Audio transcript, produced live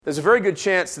There's a very good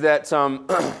chance that,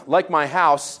 like my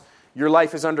house, your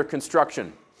life is under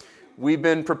construction. We've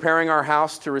been preparing our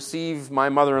house to receive my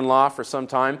mother-in-law for some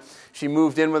time. She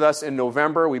moved in with us in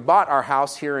November. We bought our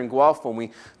house here in Guelph when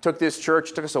we took this church.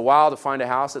 It took us a while to find a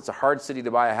house. It's a hard city to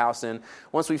buy a house in.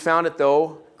 Once we found it,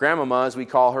 though, Grandmama, as we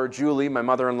call her, Julie, my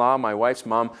mother-in-law, my wife's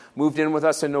mom, moved in with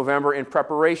us in November in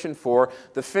preparation for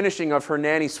the finishing of her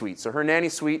nanny suite. So her nanny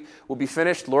suite will be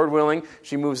finished, Lord willing.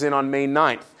 She moves in on May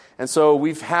 9th. And so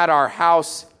we've had our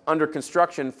house under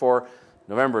construction for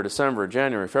November, December,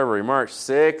 January, February, March,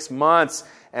 6 months,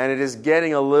 and it is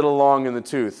getting a little long in the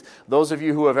tooth. Those of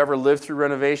you who have ever lived through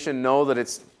renovation know that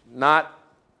it's not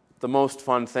the most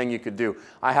fun thing you could do.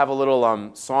 I have a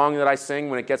little song that I sing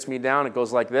when it gets me down. It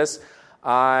goes like this: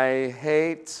 I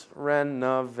hate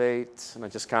renovate. And I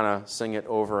just kind of sing it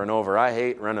over and over. I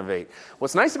hate renovate.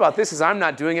 What's nice about this is I'm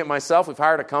not doing it myself. We've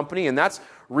hired a company, and that's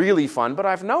really fun. But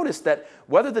I've noticed that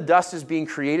whether the dust is being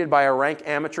created by a rank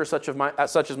amateur such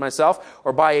as myself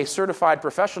or by a certified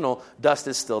professional, dust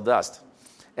is still dust.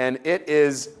 And it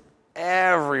is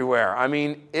everywhere. I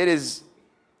mean, it is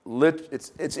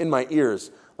it's in my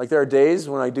ears. Like there are days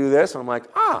when I do this, and I'm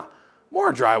like,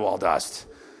 more drywall dust.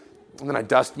 And then I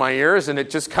dust my ears, and it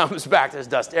just comes back. There's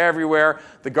dust everywhere.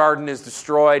 The garden is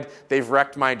destroyed. They've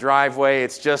wrecked my driveway.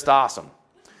 It's just awesome.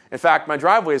 In fact, my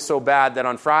driveway is so bad that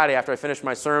on Friday, after I finished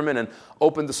my sermon and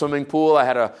opened the swimming pool, I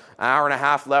had an hour and a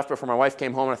half left before my wife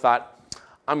came home, and I thought,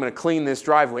 I'm going to clean this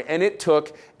driveway. And it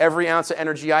took every ounce of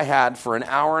energy I had for an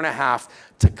hour and a half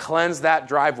to cleanse that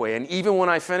driveway. And even when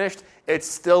I finished, it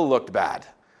still looked bad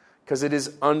because it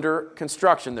is under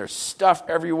construction. There's stuff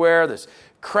everywhere. There's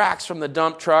cracks from the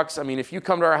dump trucks. I mean, if you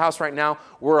come to our house right now,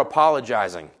 we're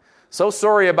apologizing. So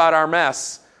sorry about our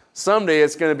mess. Someday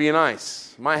it's going to be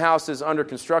nice. My house is under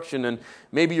construction, and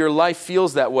maybe your life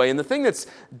feels that way. And the thing that's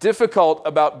difficult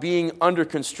about being under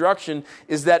construction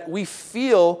is that we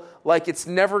feel like it's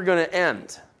never going to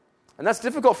end. And that's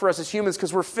difficult for us as humans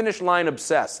because we're finish line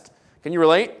obsessed. Can you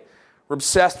relate? We're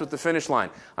obsessed with the finish line.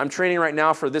 I'm training right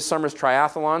now for this summer's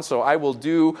triathlon, so I will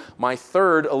do my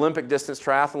third Olympic distance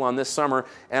triathlon this summer,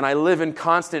 and I live in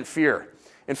constant fear.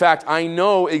 In fact, I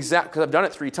know exactly, because I've done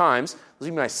it 3 times. This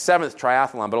will be my 7th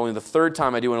triathlon, but only the 3rd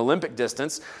time I do an Olympic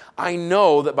distance. I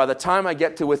know that by the time I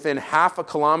get to within half a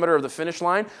kilometer of the finish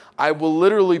line, I will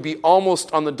literally be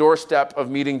almost on the doorstep of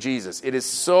meeting Jesus. It is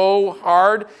so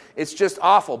hard, it's just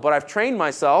awful. But I've trained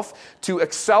myself to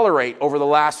accelerate over the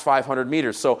last 500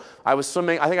 meters. So I was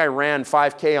swimming, I think I ran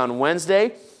 5K on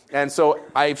Wednesday. And so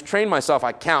I've trained myself,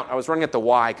 I count. I was running at the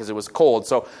Y because it was cold.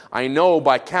 So I know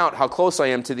by count how close I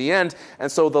am to the end. And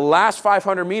so the last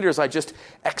 500 meters, I just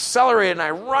accelerate and I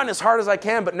run as hard as I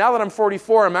can. But now that I'm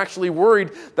 44, I'm actually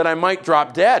worried that I might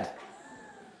drop dead.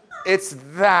 It's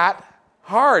that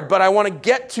hard. But I want to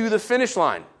get to the finish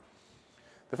line.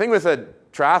 The thing with a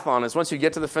triathlon is once you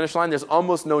get to the finish line, there's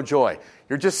almost no joy.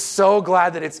 You're just so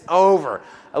glad that it's over.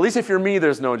 At least if you're me,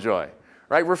 there's no joy.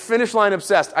 Right? We're finish line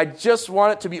obsessed. I just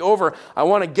want it to be over. I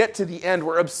want to get to the end.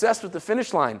 We're obsessed with the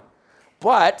finish line.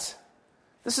 But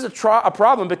this is a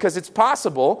problem because it's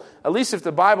possible, at least if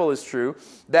the Bible is true,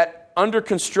 that under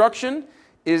construction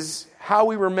is how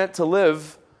we were meant to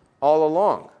live all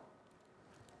along.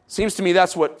 Seems to me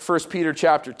that's what 1 Peter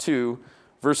chapter 2,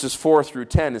 verses 4 through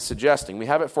 10 is suggesting. We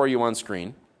have it for you on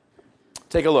screen.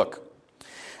 Take a look.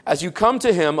 As you come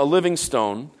to him, a living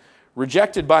stone,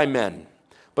 rejected by men,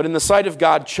 but in the sight of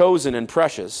God, chosen and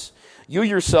precious, you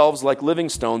yourselves, like living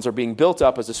stones, are being built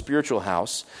up as a spiritual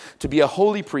house, to be a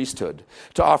holy priesthood,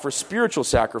 to offer spiritual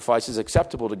sacrifices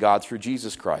acceptable to God through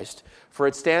Jesus Christ. For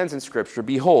it stands in Scripture,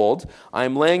 behold, I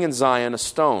am laying in Zion a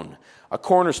stone, a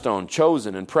cornerstone,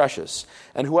 chosen and precious,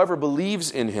 and whoever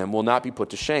believes in him will not be put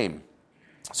to shame.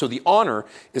 So the honor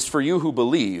is for you who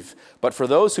believe, but for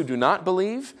those who do not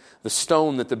believe, the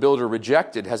stone that the builder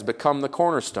rejected has become the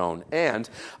cornerstone, and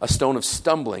a stone of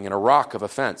stumbling and a rock of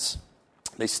offense.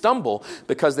 They stumble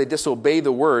because they disobey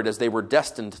the word as they were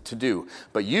destined to do.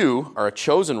 But you are a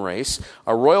chosen race,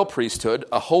 a royal priesthood,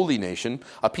 a holy nation,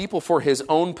 a people for his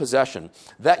own possession,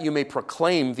 that you may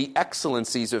proclaim the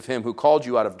excellencies of him who called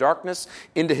you out of darkness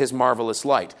into his marvelous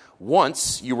light.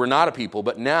 Once you were not a people,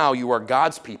 but now you are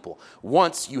God's people.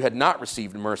 Once you had not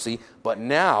received mercy, but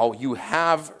now you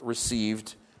have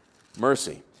received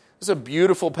mercy. This is a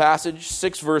beautiful passage,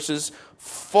 6 verses,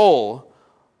 full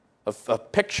of a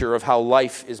picture of how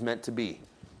life is meant to be.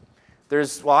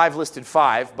 I've listed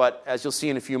 5, but as you'll see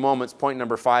in a few moments, point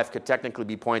number 5 could technically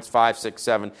be points 5, 6,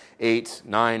 7, 8,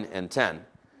 9, and 10.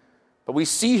 But we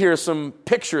see here some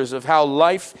pictures of how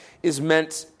life is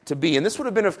meant to be. And this would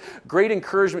have been of great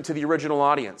encouragement to the original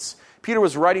audience, Peter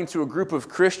was writing to a group of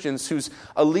Christians whose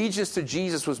allegiance to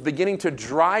Jesus was beginning to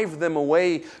drive them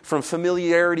away from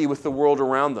familiarity with the world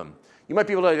around them. You might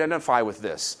be able to identify with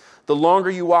this. The longer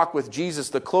you walk with Jesus,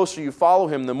 the closer you follow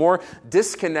him, the more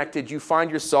disconnected you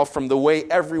find yourself from the way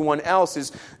everyone else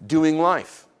is doing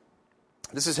life.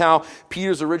 This is how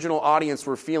Peter's original audience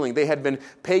were feeling. They had been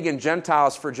pagan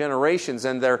Gentiles for generations,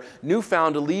 and their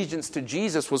newfound allegiance to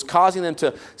Jesus was causing them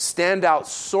to stand out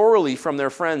sorely from their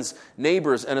friends,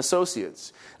 neighbors, and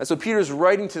associates. And so Peter's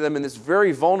writing to them in this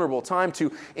very vulnerable time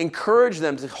to encourage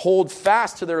them to hold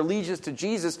fast to their allegiance to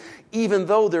Jesus, even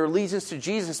though their allegiance to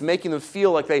Jesus is making them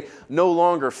feel like they no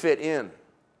longer fit in.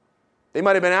 They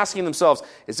might have been asking themselves,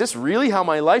 is this really how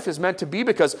my life is meant to be?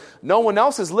 Because no one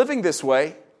else is living this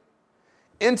way.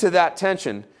 Into that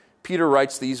tension, Peter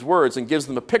writes these words and gives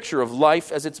them a picture of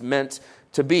life as it's meant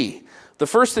to be. The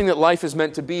first thing that life is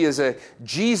meant to be is a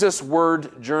Jesus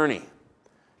word journey.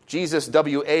 Jesus,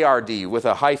 W-A-R-D, with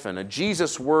a hyphen, a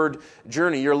Jesus word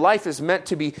journey. Your life is meant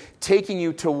to be taking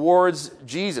you towards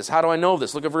Jesus. How do I know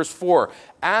this? Look at verse 4.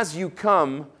 As you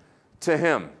come to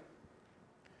him.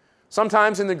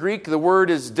 Sometimes in the Greek, the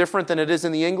word is different than it is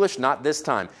in the English. Not this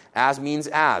time. As means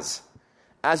as.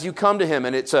 As you come to him,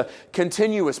 and it's a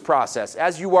continuous process.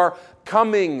 As you are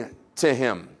coming to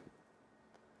him.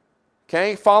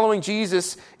 Okay? Following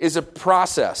Jesus is a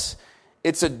process.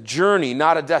 It's a journey,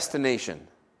 not a destination.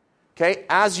 Okay?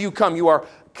 As you come, you are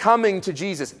coming to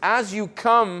Jesus. As you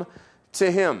come to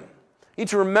him. You need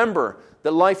to remember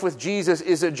that life with Jesus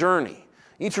is a journey.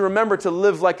 You need to remember to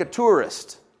live like a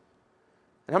tourist.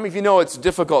 And how many of you know it's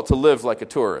difficult to live like a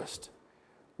tourist?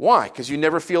 Why? Because you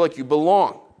never feel like you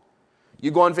belong. You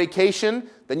go on vacation,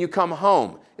 then you come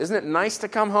home. Isn't it nice to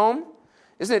come home?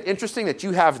 Isn't it interesting that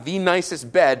you have the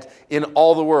nicest bed in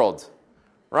all the world?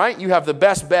 Right? You have the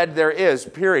best bed there is,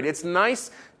 period. It's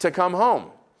nice to come home.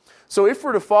 So if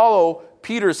we're to follow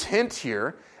Peter's hint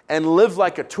here and live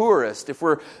like a tourist, if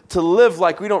we're to live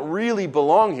like we don't really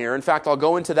belong here, in fact, I'll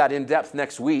go into that in depth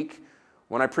next week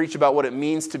when I preach about what it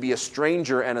means to be a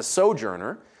stranger and a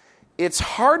sojourner, it's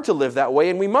hard to live that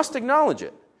way, and we must acknowledge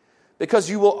it.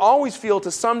 Because you will always feel to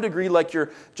some degree like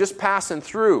you're just passing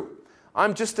through.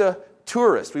 I'm just a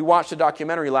tourist. We watched a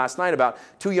documentary last night about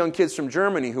two young kids from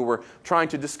Germany who were trying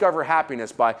to discover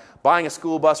happiness by buying a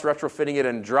school bus, retrofitting it,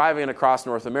 and driving it across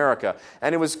North America.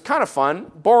 And it was kind of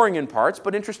fun, boring in parts,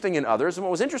 but interesting in others. And what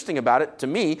was interesting about it, to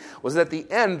me, was that at the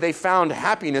end they found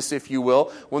happiness, if you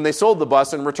will, when they sold the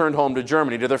bus and returned home to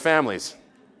Germany to their families.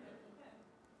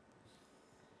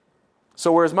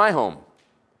 So where's my home?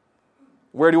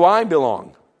 Where do I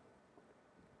belong?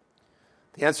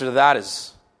 The answer to that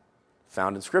is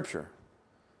found in Scripture.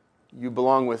 You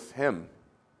belong with him.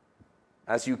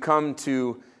 As you come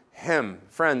to him,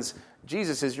 friends,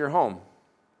 Jesus is your home.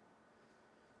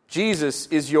 Jesus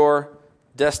is your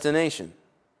destination.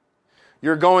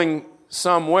 You're going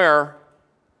somewhere.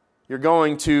 You're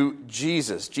going to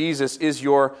Jesus. Jesus is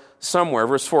your somewhere.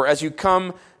 Verse 4, as you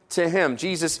come to him,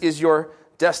 Jesus is your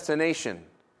destination.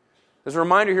 There's a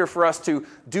reminder here for us to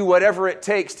do whatever it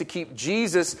takes to keep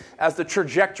Jesus as the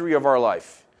trajectory of our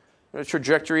life. You know what a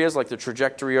trajectory is? Like the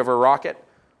trajectory of a rocket.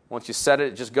 Once you set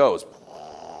it, it just goes.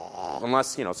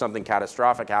 Unless, something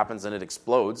catastrophic happens and it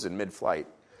explodes in mid-flight.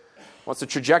 Once the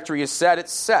trajectory is set,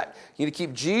 it's set. You need to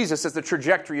keep Jesus as the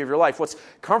trajectory of your life. What's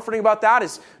comforting about that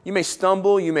is you may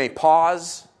stumble, you may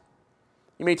pause.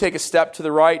 You may take a step to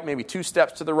the right, maybe 2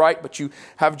 steps to the right, but you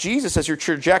have Jesus as your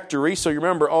trajectory, so you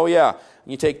remember,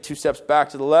 you take 2 steps back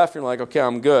to the left, and you're like, okay,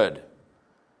 I'm good.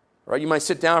 Right? You might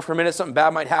sit down for a minute, something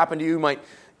bad might happen to you, might,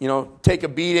 take a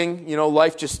beating,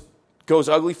 life just goes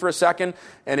ugly for a second,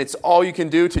 and it's all you can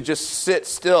do to just sit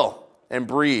still and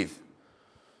breathe.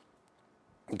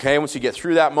 Okay, once you get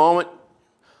through that moment,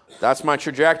 that's my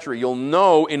trajectory. You'll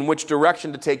know in which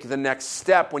direction to take the next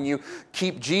step when you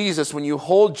keep Jesus, when you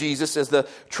hold Jesus as the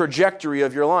trajectory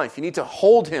of your life. You need to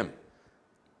hold him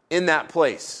in that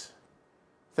place.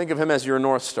 Think of him as your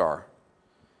North Star.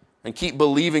 And keep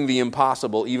believing the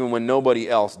impossible even when nobody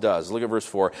else does. Look at verse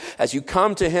 4. As you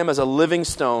come to him as a living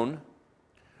stone,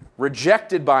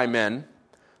 rejected by men,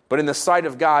 but in the sight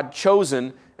of God,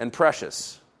 chosen and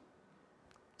precious.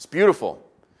 It's beautiful.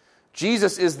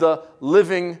 Jesus is the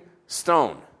living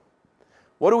stone.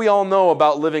 What do we all know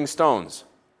about living stones?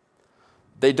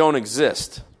 They don't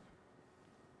exist.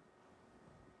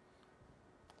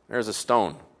 There's a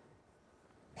stone.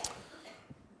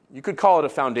 You could call it a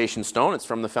foundation stone. It's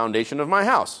from the foundation of my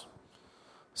house.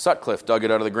 Sutcliffe dug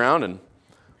it out of the ground and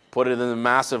put it in a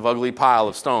massive, ugly pile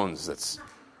of stones that's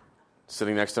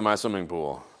sitting next to my swimming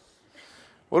pool.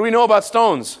 What do we know about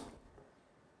stones?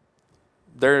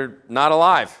 They're not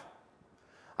alive.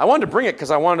 I wanted to bring it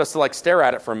because I wanted us to stare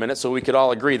at it for a minute so we could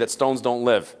all agree that stones don't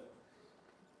live.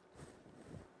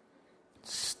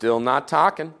 Still not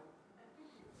talking.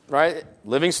 Right?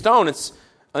 Living stone, it's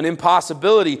an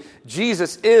impossibility.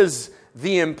 Jesus is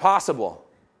the impossible.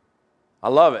 I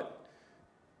love it.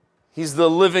 He's the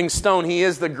living stone. He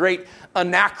is the great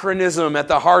anachronism at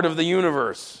the heart of the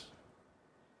universe.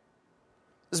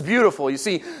 It's beautiful. You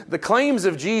see, the claims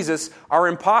of Jesus are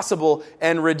impossible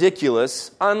and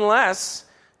ridiculous unless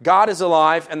God is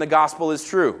alive and the gospel is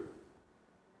true.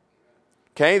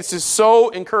 Okay, this is so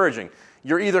encouraging.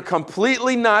 You're either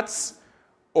completely nuts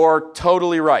or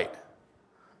totally right.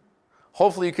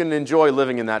 Hopefully you can enjoy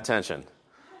living in that tension.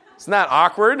 Isn't that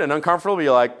awkward and uncomfortable?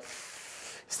 You're like,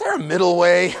 is there a middle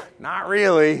way? Not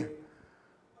really.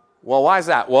 Well, why is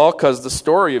that? Well, because the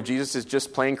story of Jesus is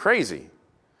just plain crazy.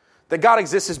 That God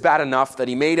exists is bad enough. That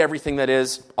he made everything that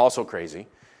is also crazy,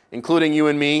 including you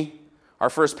and me, our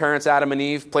first parents, Adam and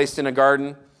Eve, placed in a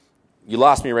garden. You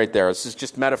lost me right there. This is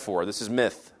just metaphor. This is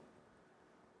myth.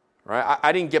 Right?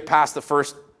 I didn't get past the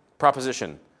first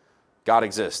proposition. God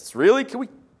exists. Really? Can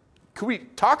we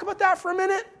talk about that for a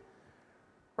minute?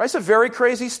 Right? It's a very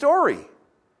crazy story.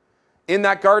 In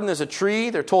that garden, there's a tree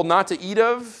they're told not to eat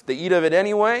of. They eat of it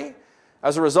anyway.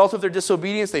 As a result of their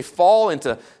disobedience, they fall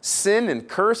into sin and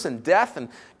curse and death, and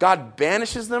God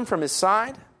banishes them from his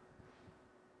side.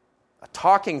 A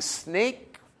talking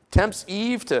snake tempts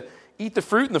Eve to eat the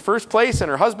fruit in the first place, and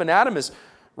her husband Adam is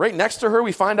right next to her,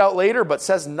 we find out later, but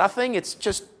says nothing. It's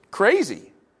just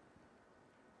crazy.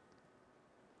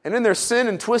 And in their sin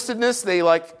and twistedness, they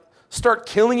start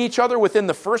killing each other within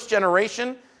the first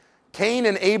generation. Cain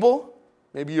and Abel.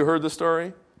 Maybe you heard the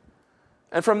story.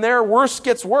 And from there, worse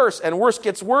gets worse and worse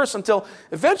gets worse until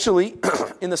eventually,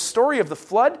 in the story of the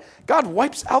flood, God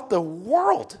wipes out the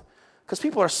world because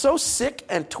people are so sick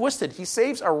and twisted. He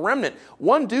saves a remnant,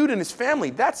 one dude and his family.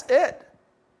 That's it.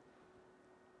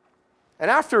 And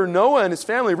after Noah and his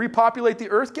family repopulate the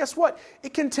earth, guess what?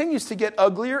 It continues to get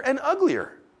uglier and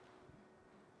uglier.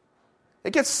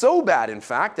 It gets so bad, in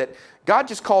fact, that God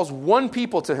just calls one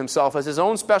people to himself as his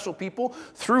own special people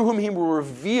through whom he will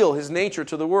reveal his nature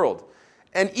to the world.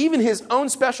 And even his own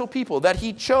special people that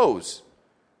he chose,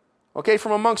 okay,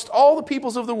 from amongst all the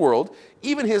peoples of the world,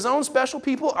 even his own special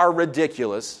people are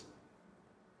ridiculous.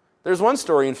 There's one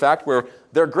story, in fact, where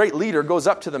their great leader goes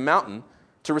up to the mountain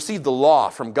to receive the law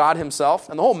from God himself,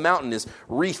 and the whole mountain is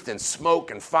wreathed in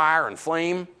smoke and fire and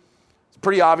flame. It's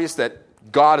pretty obvious that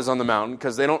God is on the mountain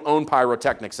because they don't own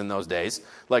pyrotechnics in those days.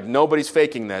 Nobody's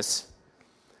faking this.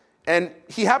 And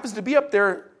he happens to be up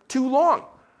there too long.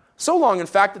 So long, in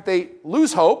fact, that they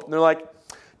lose hope. And they're like,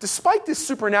 despite this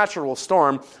supernatural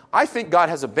storm, I think God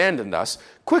has abandoned us.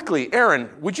 Quickly, Aaron,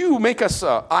 would you make us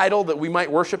an idol that we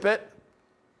might worship it?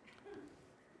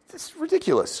 It's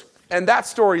ridiculous. And that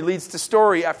story leads to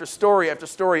story after story after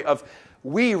story of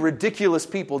we ridiculous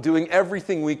people doing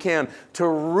everything we can to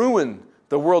ruin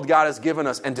the world God has given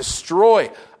us and destroy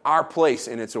our place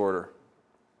in its order.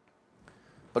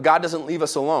 But God doesn't leave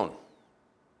us alone.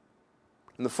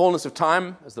 In the fullness of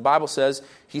time, as the Bible says,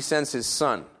 he sends his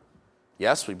Son.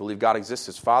 Yes, we believe God exists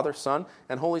as Father, Son,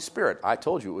 and Holy Spirit. I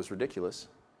told you it was ridiculous.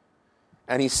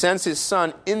 And he sends his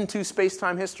Son into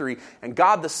space-time history, and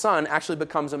God the Son actually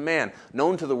becomes a man,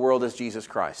 known to the world as Jesus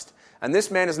Christ. And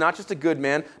this man is not just a good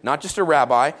man, not just a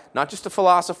rabbi, not just a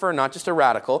philosopher, not just a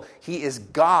radical. He is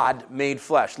God made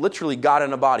flesh, literally God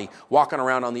in a body, walking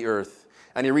around on the earth.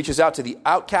 And he reaches out to the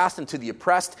outcast and to the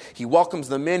oppressed. He welcomes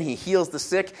them in. He heals the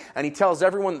sick. And he tells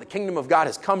everyone that the kingdom of God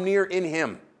has come near in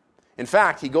him. In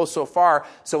fact, he goes so far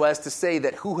so as to say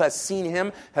that who has seen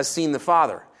him has seen the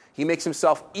Father. He makes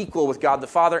himself equal with God the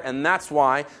Father, and that's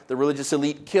why the religious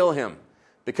elite kill him.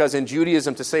 Because in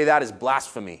Judaism, to say that is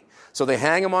blasphemy. So they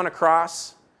hang him on a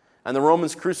cross, and the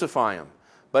Romans crucify him.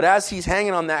 But as he's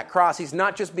hanging on that cross, he's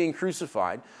not just being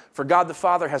crucified, for God the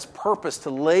Father has purpose to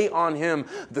lay on him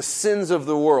the sins of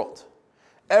the world.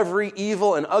 Every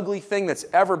evil and ugly thing that's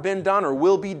ever been done or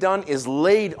will be done is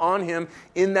laid on him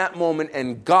in that moment,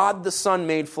 and God the Son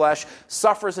made flesh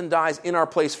suffers and dies in our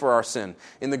place for our sin.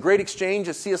 In the Great Exchange,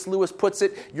 as C.S. Lewis puts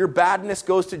it, your badness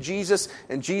goes to Jesus,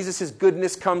 and Jesus'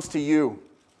 goodness comes to you.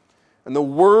 And the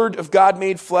Word of God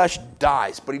made flesh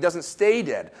dies, but he doesn't stay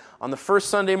dead. On the first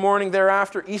Sunday morning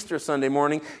thereafter, Easter Sunday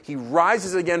morning, he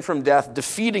rises again from death,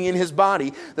 defeating in his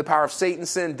body the power of Satan,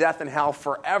 sin, death, and hell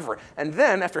forever. And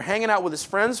then, after hanging out with his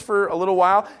friends for a little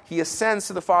while, he ascends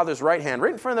to the Father's right hand,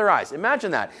 right in front of their eyes. Imagine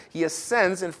that. He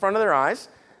ascends in front of their eyes,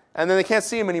 and then they can't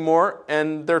see him anymore,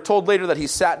 and they're told later that he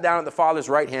sat down at the Father's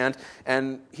right hand,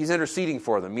 and he's interceding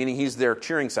for them, meaning he's their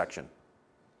cheering section.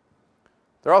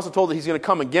 They're also told that he's going to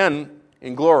come again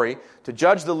in glory, to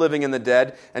judge the living and the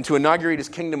dead, and to inaugurate his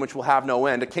kingdom which will have no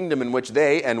end, a kingdom in which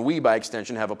they, and we by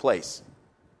extension, have a place.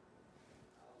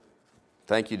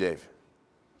 Thank you, Dave.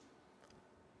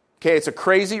 Okay, it's a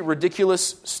crazy,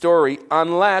 ridiculous story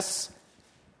unless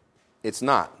it's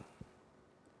not.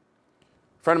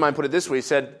 A friend of mine put it this way. He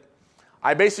said,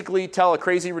 I basically tell a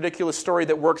crazy, ridiculous story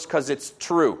that works because it's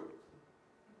true.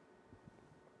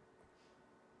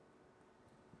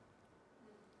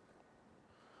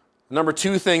 Number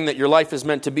 2 thing that your life is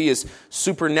meant to be is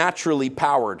supernaturally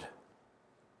powered.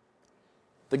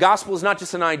 The gospel is not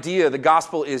just an idea. The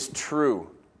gospel is true.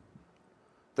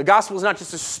 The gospel is not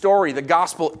just a story. The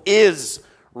gospel is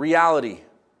reality.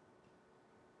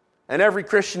 And every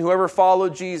Christian who ever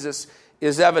followed Jesus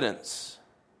is evidence.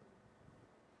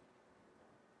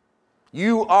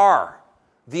 You are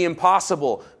the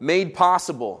impossible made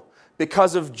possible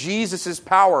because of Jesus'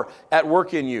 power at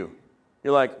work in you.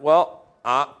 You're like, well,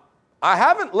 I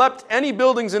haven't leapt any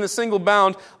buildings in a single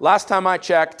bound last time I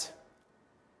checked.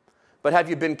 But have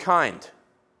you been kind?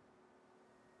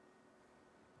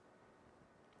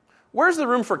 Where's the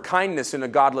room for kindness in a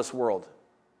godless world?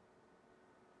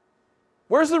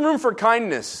 Where's the room for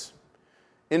kindness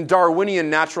in Darwinian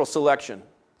natural selection?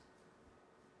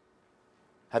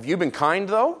 Have you been kind,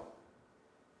 though?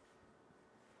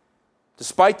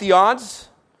 Despite the odds,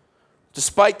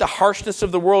 despite the harshness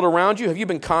of the world around you, have you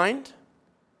been kind?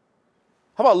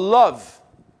 How about love?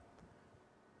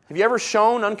 Have you ever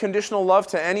shown unconditional love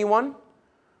to anyone?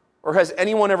 Or has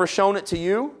anyone ever shown it to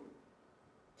you?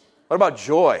 What about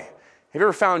joy? Have you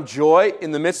ever found joy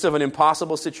in the midst of an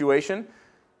impossible situation?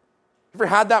 Ever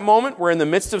had that moment where in the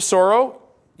midst of sorrow,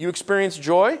 you experience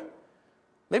joy?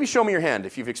 Maybe show me your hand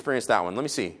if you've experienced that one. Let me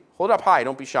see. Hold it up high.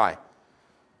 Don't be shy.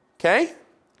 Okay?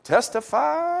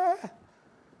 Testify.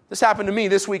 This happened to me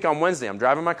this week on Wednesday. I'm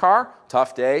driving my car.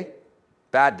 Tough day.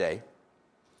 Bad day.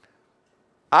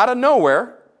 Out of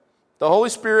nowhere, the Holy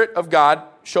Spirit of God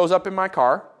shows up in my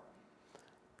car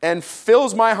and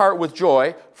fills my heart with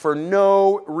joy for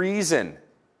no reason.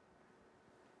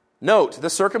 Note, the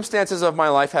circumstances of my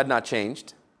life had not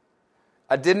changed.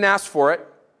 I didn't ask for it.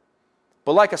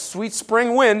 But like a sweet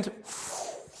spring wind,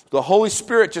 the Holy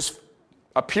Spirit just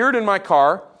appeared in my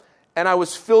car, and I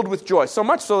was filled with joy. So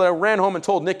much so that I ran home and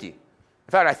told Nikki. In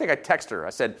fact, I think I texted her. I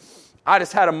said, I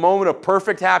just had a moment of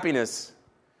perfect happiness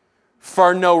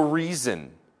for no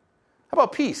reason. How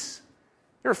about peace?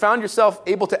 You ever found yourself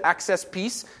able to access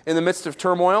peace in the midst of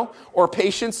turmoil? Or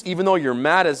patience, even though you're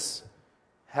mad as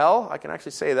hell? I can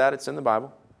actually say that. It's in the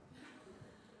Bible.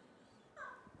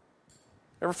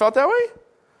 Ever felt that way?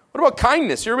 What about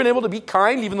kindness? You ever been able to be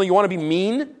kind even though you want to be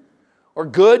mean? Or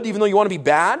good even though you want to be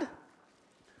bad?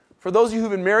 For those of you who've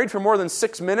been married for more than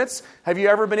 6 minutes, have you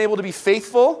ever been able to be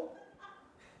faithful?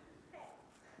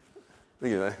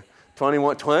 Look at that.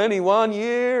 21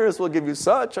 years will give you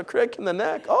such a crick in the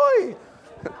neck. Oi!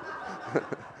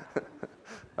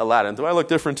 Aladdin, do I look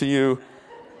different to you?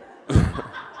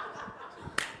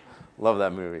 Love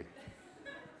that movie.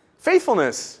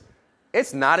 Faithfulness.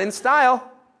 It's not in style.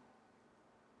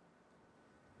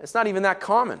 It's not even that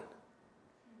common.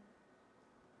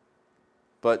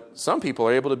 But some people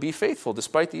are able to be faithful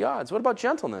despite the odds. What about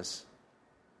gentleness?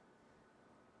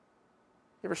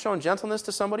 You ever shown gentleness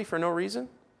to somebody for no reason?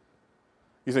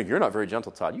 You think, you're not very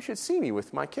gentle, Todd. You should see me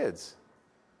with my kids.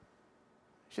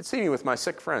 You should see me with my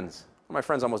sick friends. One of my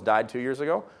friends almost died 2 years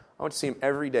ago. I went to see him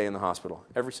every day in the hospital,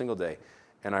 every single day.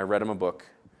 And I read him a book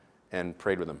and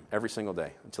prayed with him every single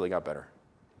day until he got better.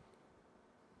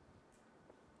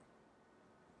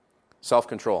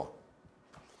 Self-control.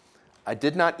 I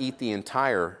did not eat the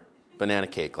entire banana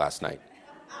cake last night.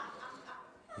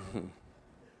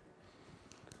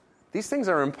 These things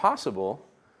are impossible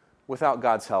without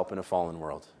God's help in a fallen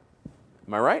world.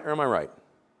 Am I right or am I right?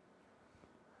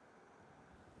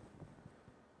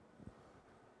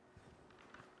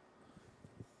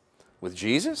 With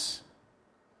Jesus,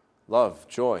 love,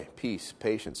 joy, peace,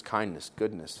 patience, kindness,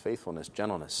 goodness, faithfulness,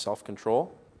 gentleness,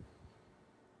 self-control,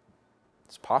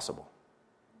 it's possible.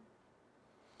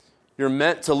 You're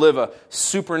meant to live a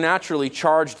supernaturally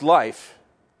charged life.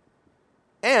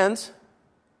 And,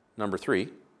 number 3,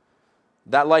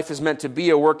 that life is meant to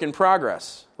be a work in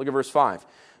progress. Look at verse 5.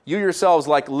 You yourselves,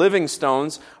 like living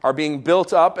stones, are being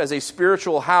built up as a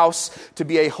spiritual house to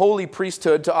be a holy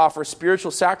priesthood to offer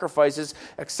spiritual sacrifices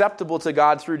acceptable to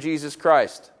God through Jesus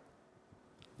Christ.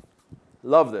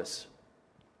 Love this.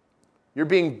 You're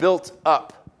being built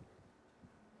up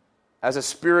as a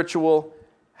spiritual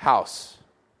house.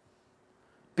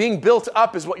 Being built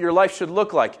up is what your life should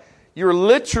look like. You're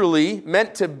literally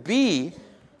meant to be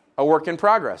a work in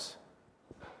progress.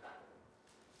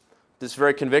 This is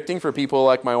very convicting for people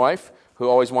like my wife who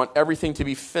always want everything to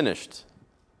be finished.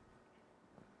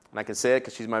 And I can say it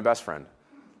because she's my best friend.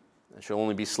 And she'll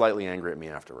only be slightly angry at me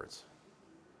afterwards.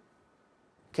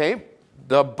 Okay?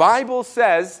 The Bible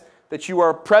says that you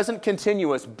are present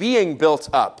continuous, being built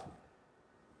up.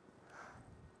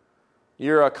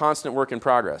 You're a constant work in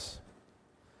progress.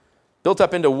 Built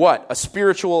up into what? A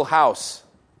spiritual house.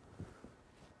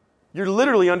 You're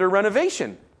literally under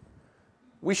renovation.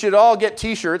 We should all get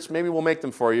t-shirts, maybe we'll make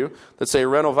them for you, that say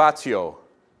Renovatio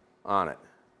on it.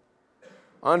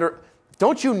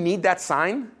 Don't you need that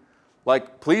sign?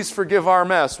 Like, please forgive our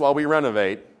mess while we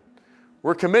renovate.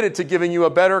 We're committed to giving you a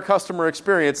better customer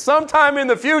experience sometime in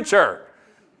the future.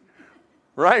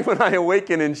 Right when I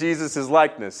awaken in Jesus'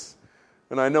 likeness.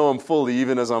 And I know him fully,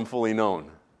 even as I'm fully known.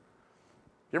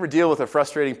 You ever deal with a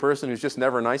frustrating person who's just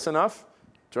never nice enough?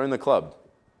 Join the club.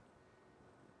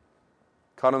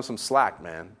 Cut him some slack,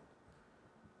 man.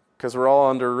 Because we're all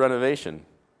under renovation.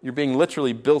 You're being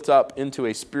literally built up into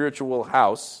a spiritual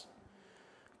house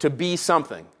to be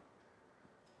something.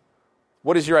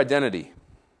 What is your identity?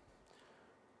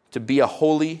 To be a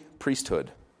holy priesthood.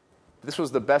 This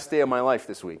was the best day of my life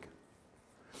this week.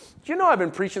 Do you know I've been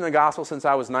preaching the gospel since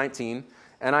I was 19,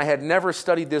 and I had never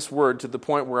studied this word to the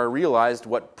point where I realized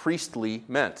what priestly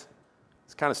meant.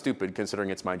 It's kind of stupid considering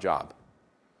it's my job.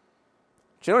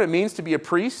 Do you know what it means to be a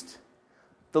priest?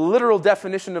 The literal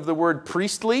definition of the word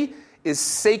priestly is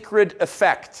sacred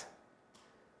effect.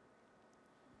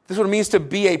 This is what it means to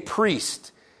be a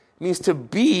priest. It means to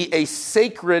be a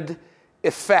sacred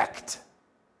effect.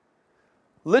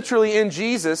 Literally in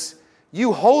Jesus,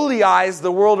 you holyize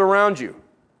the world around you.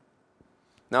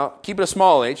 Now, keep it a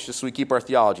small h, just so we keep our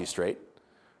theology straight.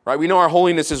 Right? We know our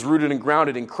holiness is rooted and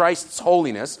grounded in Christ's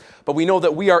holiness, but we know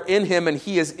that we are in him and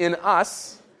he is in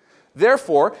us.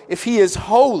 Therefore, if he is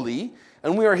holy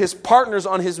and we are his partners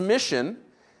on his mission,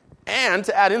 and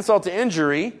to add insult to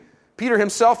injury, Peter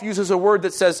himself uses a word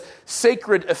that says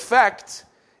sacred effect.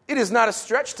 It is not a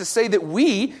stretch to say that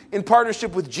we, in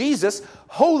partnership with Jesus,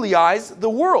 holyize the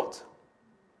world.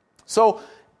 So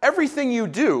everything you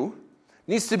do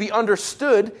needs to be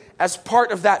understood as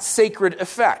part of that sacred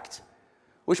effect.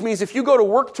 Which means if you go to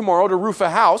work tomorrow to roof a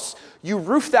house, you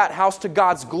roof that house to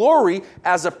God's glory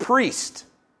as a priest.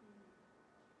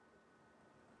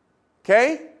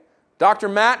 Okay? Dr.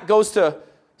 Matt goes to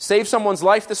save someone's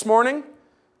life this morning.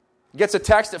 Gets a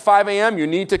text at 5 a.m., you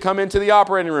need to come into the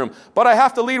operating room. But I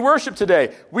have to lead worship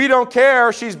today. We don't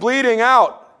care, she's bleeding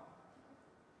out.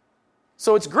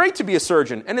 So it's great to be a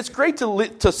surgeon, and it's great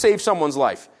to save someone's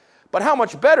life. But how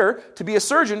much better to be a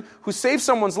surgeon who saves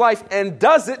someone's life and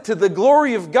does it to the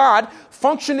glory of God,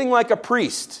 functioning like a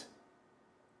priest.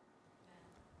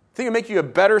 Think it'd make you a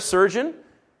better surgeon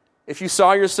if you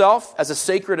saw yourself as a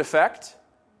sacred effect?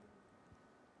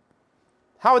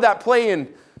 How would that play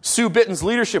in Sue Bitten's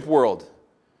leadership world?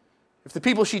 If the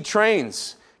people she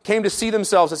trains came to see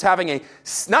themselves as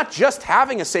not just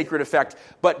having a sacred effect,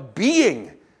 but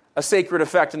being a sacred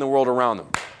effect in the world around them.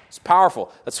 It's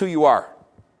powerful. That's who you are.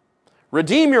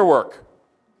 Redeem your work.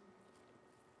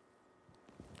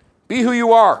 Be who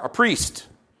you are, a priest.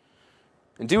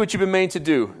 And do what you've been made to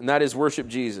do, and that is worship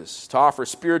Jesus, to offer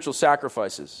spiritual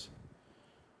sacrifices.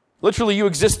 Literally, you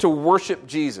exist to worship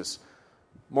Jesus.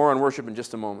 More on worship in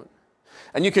just a moment.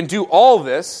 And you can do all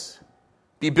this,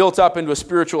 be built up into a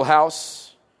spiritual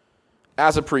house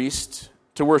as a priest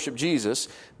to worship Jesus,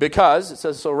 because, it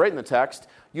says so right in the text,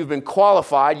 you've been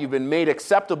qualified, you've been made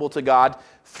acceptable to God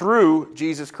through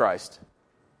Jesus Christ.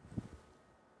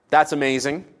 That's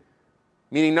amazing.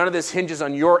 Meaning none of this hinges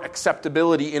on your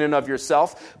acceptability in and of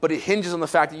yourself, but it hinges on the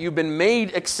fact that you've been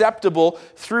made acceptable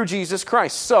through Jesus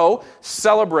Christ. So,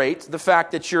 celebrate the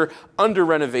fact that you're under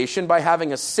renovation by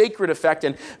having a sacred effect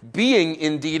and being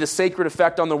indeed a sacred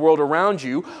effect on the world around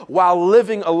you while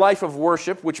living a life of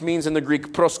worship, which means in the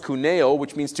Greek proskuneo,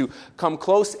 which means to come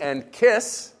close and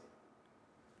kiss.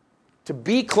 To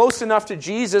be close enough to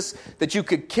Jesus that you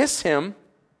could kiss him,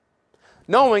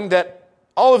 knowing that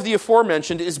all of the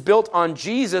aforementioned is built on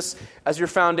Jesus as your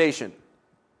foundation.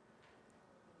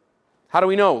 How do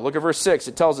we know? Look at verse 6.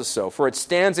 It tells us so. For it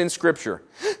stands in Scripture,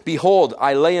 behold,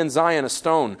 I lay in Zion a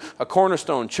stone, a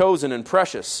cornerstone, chosen and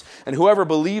precious, and whoever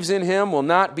believes in him will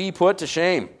not be put to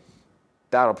shame.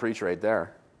 That'll preach right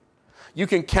there. You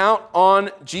can count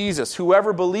on Jesus.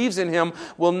 Whoever believes in him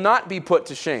will not be put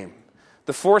to shame.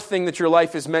 The fourth thing that your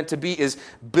life is meant to be is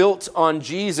built on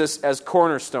Jesus as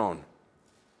cornerstone.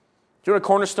 Do you know what a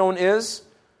cornerstone is?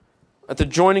 At the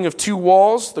joining of two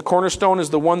walls, the cornerstone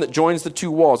is the one that joins the two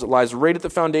walls. It lies right at the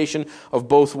foundation of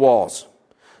both walls.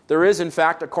 There is, in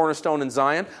fact, a cornerstone in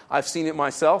Zion. I've seen it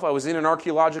myself. I was in an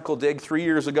archaeological dig 3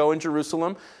 years ago in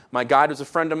Jerusalem. My guide was a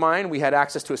friend of mine. We had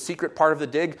access to a secret part of the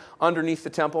dig underneath the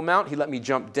Temple Mount. He let me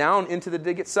jump down into the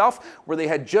dig itself, where they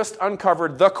had just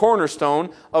uncovered the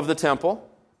cornerstone of the temple,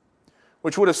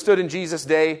 which would have stood in Jesus'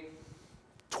 day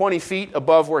 20 feet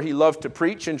above where he loved to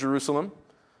preach in Jerusalem.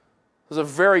 There's a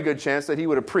very good chance that he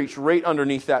would have preached right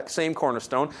underneath that same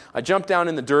cornerstone. I jumped down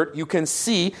in the dirt. You can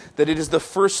see that it is the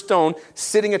first stone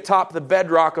sitting atop the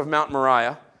bedrock of Mount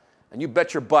Moriah. And you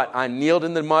bet your butt I kneeled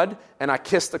in the mud and I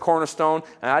kissed the cornerstone,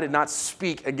 and I did not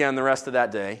speak again the rest of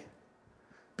that day.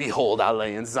 Behold, I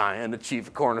lay in Zion the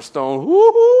chief cornerstone.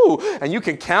 Woo-hoo! And you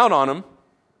can count on him.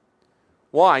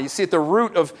 Why? You see, at the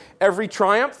root of every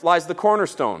triumph lies the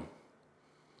cornerstone.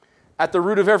 At the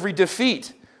root of every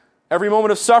defeat, every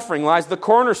moment of suffering, lies the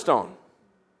cornerstone.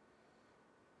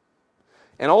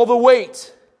 And all the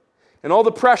weight and all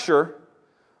the pressure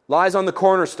lies on the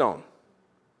cornerstone.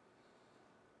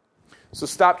 So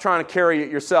stop trying to carry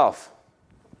it yourself.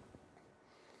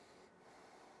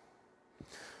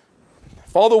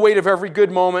 If all the weight of every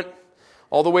good moment,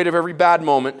 all the weight of every bad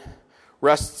moment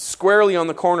rests squarely on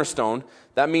the cornerstone,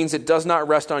 that means it does not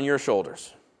rest on your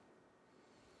shoulders.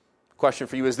 The question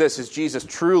for you is this: is Jesus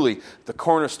truly the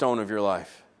cornerstone of your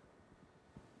life?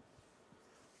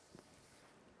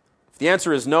 If the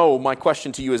answer is no, my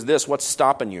question to you is this: what's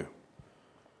stopping you?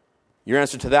 Your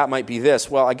answer to that might be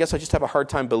this: well, I guess I just have a hard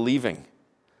time believing.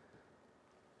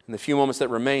 In the few moments that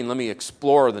remain, let me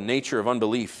explore the nature of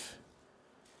unbelief.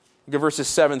 Look at verses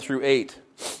 7 through 8.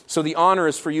 So the honor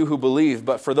is for you who believe,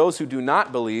 but for those who do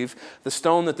not believe, the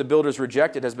stone that the builders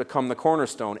rejected has become the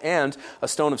cornerstone, and a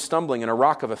stone of stumbling and a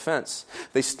rock of offense.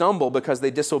 They stumble because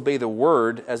they disobey the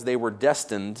word as they were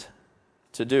destined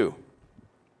to do.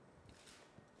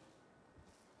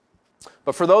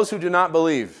 But for those who do not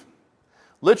believe,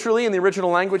 literally in the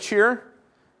original language here,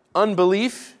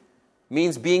 unbelief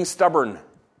means being stubborn.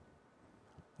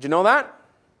 Did you know that?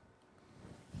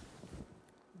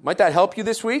 Might that help you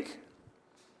this week?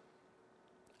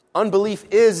 Unbelief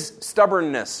is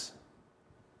stubbornness.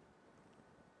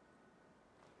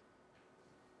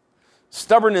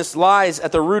 Stubbornness lies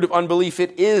at the root of unbelief.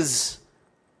 It is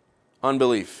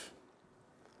unbelief.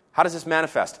 How does this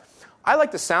manifest? I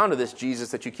like the sound of this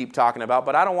Jesus that you keep talking about,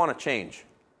 but I don't want to change.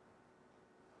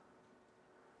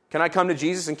 Can I come to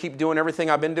Jesus and keep doing everything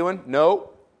I've been doing? No.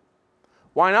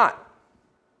 Why not?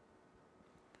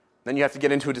 Then you have to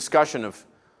get into a discussion of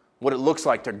what it looks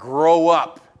like to grow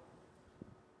up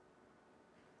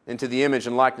into the image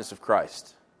and likeness of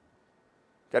Christ.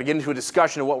 Got to get into a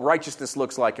discussion of what righteousness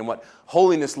looks like and what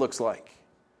holiness looks like,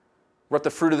 what the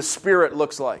fruit of the Spirit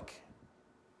looks like,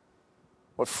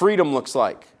 what freedom looks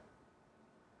like.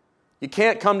 You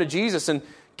can't come to Jesus and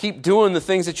keep doing the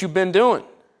things that you've been doing.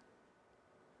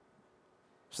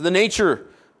 So the nature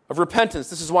of repentance,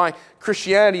 this is why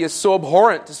Christianity is so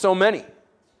abhorrent to so many.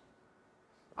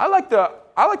 I like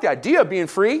the idea of being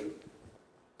free,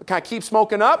 but can I keep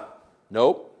smoking up?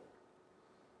 Nope.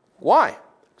 Why?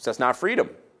 Because that's not freedom.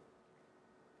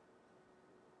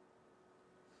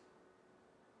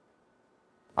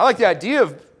 I like the idea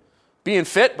of being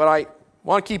fit, but I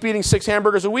want to keep eating 6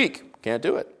 hamburgers a week. Can't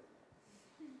do it.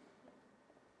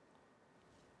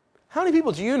 How many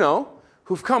people do you know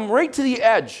who've come right to the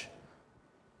edge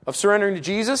of surrendering to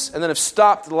Jesus and then have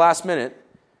stopped at the last minute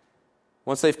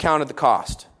once they've counted the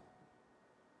cost?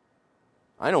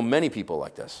 I know many people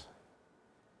like this.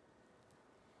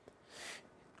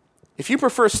 If you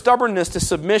prefer stubbornness to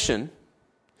submission,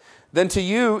 then to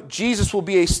you, Jesus will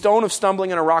be a stone of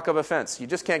stumbling and a rock of offense. You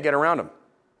just can't get around him.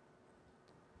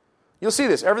 You'll see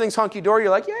this. Everything's hunky-dory.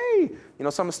 You're like, yay!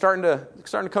 Someone's starting to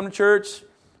come to church,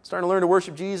 starting to learn to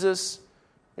worship Jesus.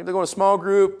 Maybe they're going to a small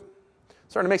group,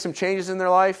 starting to make some changes in their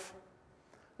life.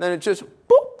 And then it just,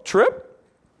 boop, trip,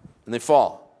 and they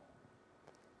fall.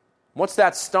 What's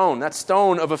that stone? That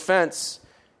stone of offense,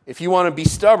 if you want to be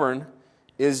stubborn,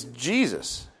 is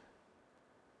Jesus.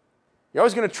 You're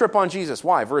always going to trip on Jesus.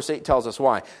 Why? Verse 8 tells us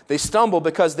why. They stumble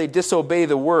because they disobey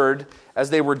the word as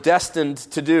they were destined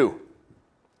to do.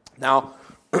 Now,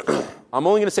 I'm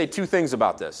only going to say 2 things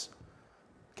about this.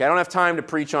 Okay, I don't have time to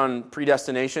preach on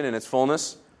predestination in its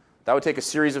fullness. That would take a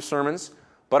series of sermons.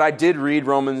 But I did read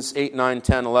Romans 8, 9,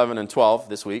 10, 11, and 12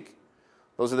 this week.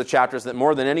 Those are the chapters that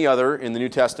more than any other in the New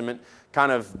Testament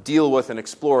kind of deal with and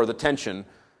explore the tension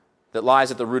that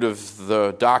lies at the root of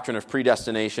the doctrine of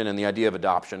predestination and the idea of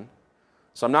adoption.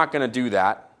 So I'm not going to do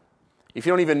that. If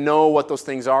you don't even know what those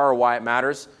things are or why it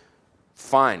matters,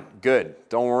 fine, good.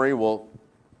 Don't worry, we'll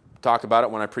talk about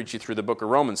it when I preach you through the book of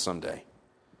Romans someday.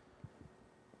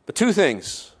 But 2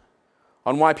 things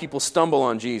on why people stumble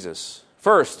on Jesus.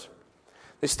 First,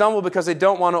 they stumble because they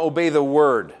don't want to obey the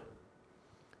Word.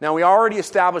 Now, we already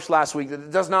established last week that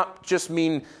it does not just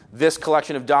mean this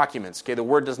collection of documents. Okay, the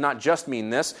Word does not just mean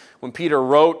this. When Peter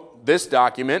wrote this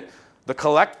document, the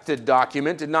collected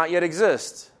document did not yet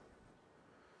exist.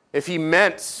 If he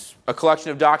meant a collection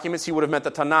of documents, he would have meant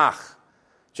the Tanakh.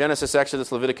 Genesis,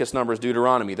 Exodus, Leviticus, Numbers,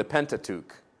 Deuteronomy, the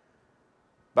Pentateuch.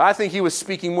 But I think he was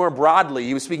speaking more broadly.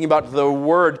 He was speaking about the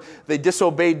Word. They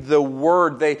disobeyed the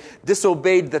Word. They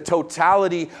disobeyed the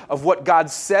totality of what God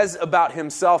says about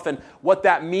Himself and what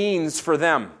that means for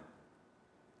them.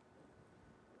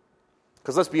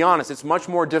 Because let's be honest, it's much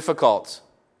more difficult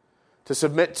to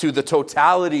submit to the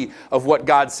totality of what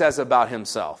God says about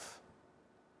Himself.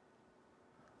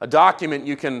 A document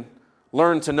you can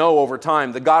learn to know over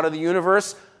time. The God of the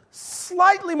universe,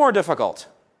 slightly more difficult.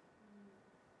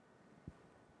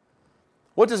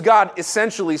 What does God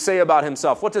essentially say about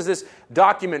Himself? What does this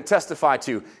document testify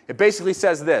to? It basically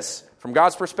says this. From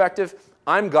God's perspective,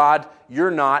 I'm God,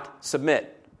 you're not,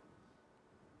 submit.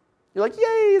 You're like,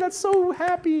 yay, that's so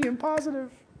happy and positive.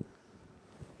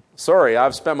 Sorry,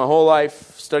 I've spent my whole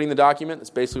life studying the document. That's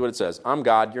basically what it says. I'm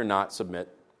God, you're not, submit.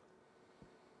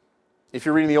 If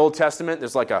you're reading the Old Testament,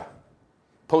 there's like a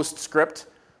postscript.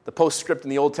 The postscript in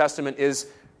the Old Testament is,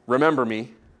 remember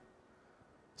me.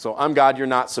 So I'm God, you're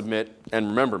not, submit, and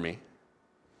remember me.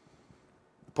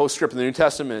 The postscript in the New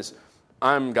Testament is,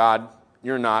 I'm God,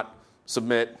 you're not,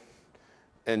 submit,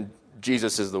 and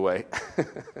Jesus is the way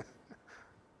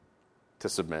to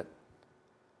submit.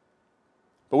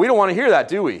 But we don't want to hear that,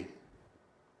 do we?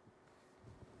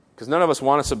 Because none of us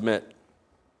want to submit.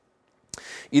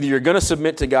 Either you're going to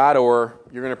submit to God or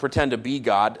you're going to pretend to be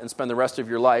God and spend the rest of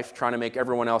your life trying to make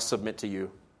everyone else submit to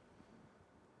you.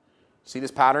 See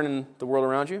this pattern in the world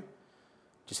around you? Do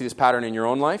you see this pattern in your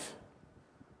own life?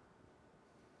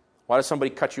 Why does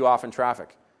somebody cut you off in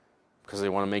traffic? Because they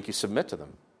want to make you submit to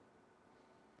them.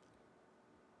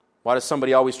 Why does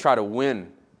somebody always try to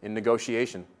win in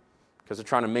negotiation? Because they're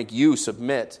trying to make you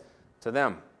submit to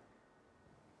them.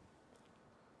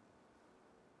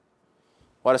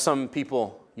 Why do some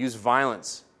people use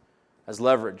violence as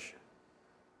leverage?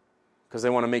 Because they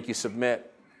want to make you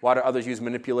submit. Why do others use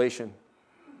manipulation?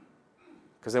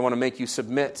 Because they want to make you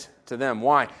submit to them.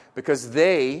 Why? Because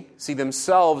they see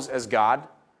themselves as God.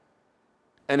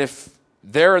 And if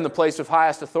they're in the place of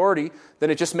highest authority, then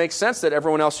it just makes sense that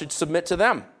everyone else should submit to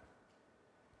them.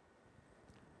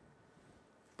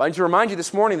 But I need to remind you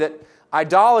this morning that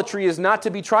idolatry is not to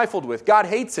be trifled with. God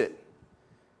hates it.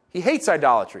 He hates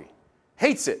idolatry.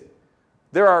 Hates it.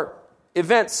 There are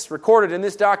events recorded in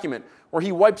this document where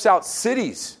He wipes out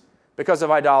cities because of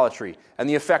idolatry and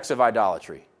the effects of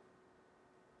idolatry.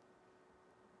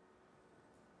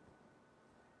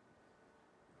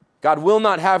 God will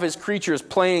not have His creatures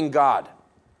playing God.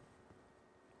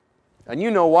 And you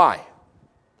know why.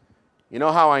 You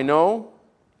know how I know?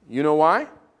 You know why?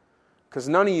 Because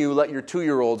none of you let your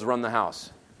 2-year-olds run the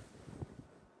house.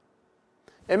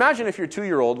 Imagine if your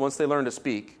 2-year-old, once they learn to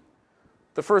speak,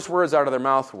 the first words out of their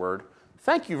mouth were,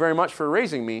 "Thank you very much for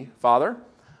raising me, Father.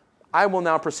 I will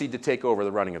now proceed to take over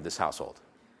the running of this household."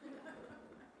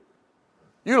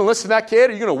 You going to listen to that kid,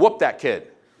 or you going to whoop that kid?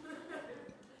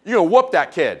 You're going to whoop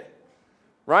that kid.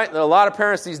 Right? There are a lot of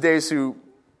parents these days who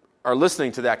are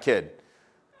listening to that kid.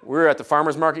 We were at the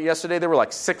farmer's market yesterday. There were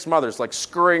like 6 mothers like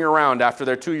scurrying around after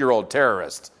their 2-year-old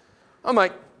terrorist. I'm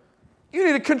like, you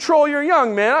need to control your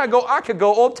young, man. I could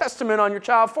go Old Testament on your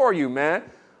child for you, man.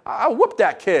 I'll whoop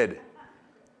that kid.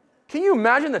 Can you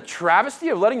imagine the travesty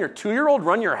of letting your 2-year-old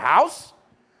run your house?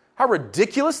 How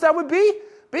ridiculous that would be?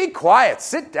 Be quiet.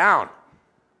 Sit down.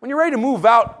 When you're ready to move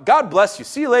out, God bless you.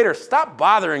 See you later. Stop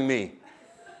bothering me.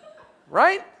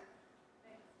 Right?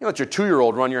 You let your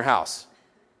 2-year-old run your house.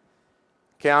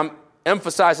 Okay, I'm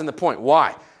emphasizing the point.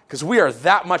 Why? Because we are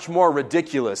that much more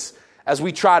ridiculous as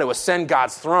we try to ascend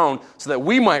God's throne so that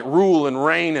we might rule and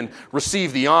reign and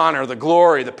receive the honor, the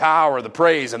glory, the power, the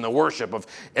praise, and the worship of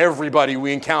everybody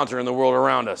we encounter in the world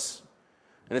around us.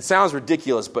 And it sounds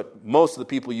ridiculous, but most of the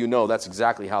people you know, that's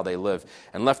exactly how they live.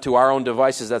 And left to our own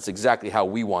devices, that's exactly how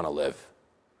we want to live.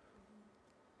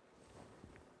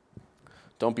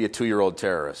 Don't be a 2-year-old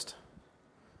terrorist.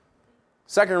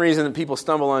 Second reason that people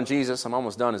stumble on Jesus, I'm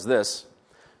almost done, is this.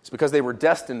 It's because they were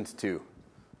destined to.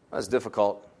 That's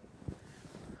difficult.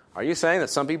 Are you saying that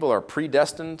some people are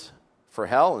predestined for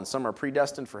hell and some are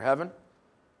predestined for heaven?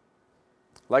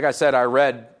 Like I said, I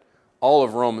read all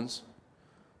of Romans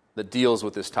that deals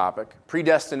with this topic.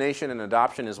 Predestination and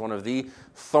adoption is one of the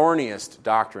thorniest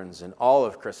doctrines in all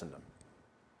of Christendom.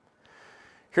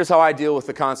 Here's how I deal with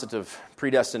the concept of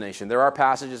predestination. There are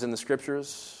passages in the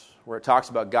Scriptures where it talks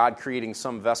about God creating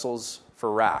some vessels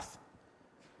for wrath.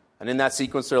 And in that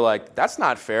sequence, they're like, that's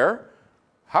not fair.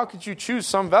 How could you choose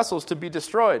some vessels to be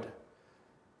destroyed? And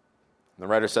the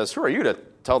writer says, who are you to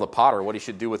tell the potter what he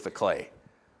should do with the clay?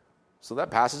 So that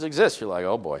passage exists. You're like,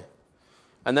 oh boy.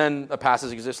 And then a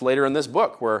passage exists later in this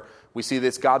book where we see that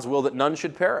it's God's will that none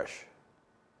should perish.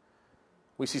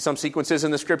 We see some sequences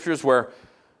in the Scriptures where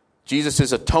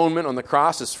Jesus' atonement on the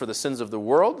cross is for the sins of the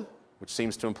world, which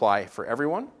seems to imply for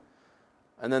everyone.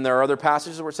 And then there are other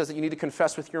passages where it says that you need to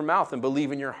confess with your mouth and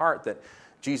believe in your heart that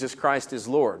Jesus Christ is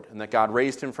Lord and that God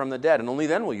raised him from the dead, and only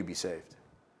then will you be saved.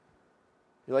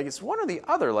 You're like, it's one or the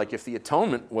other. Like, if the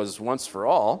atonement was once for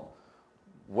all,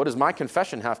 what does my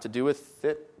confession have to do with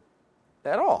it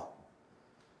at all?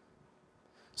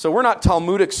 So we're not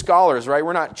Talmudic scholars, right?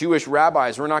 We're not Jewish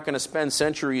rabbis. We're not going to spend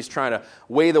centuries trying to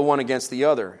weigh the one against the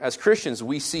other. As Christians,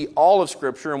 we see all of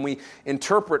Scripture and we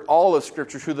interpret all of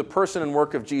Scripture through the person and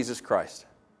work of Jesus Christ.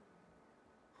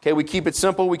 Okay, we keep it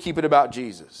simple. We keep it about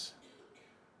Jesus.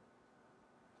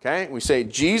 Okay, we say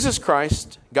Jesus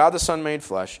Christ, God the Son made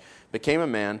flesh, became a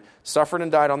man, suffered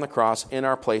and died on the cross in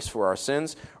our place for our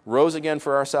sins, rose again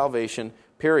for our salvation,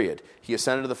 period. He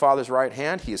ascended to the Father's right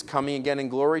hand. He is coming again in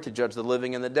glory to judge the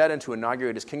living and the dead and to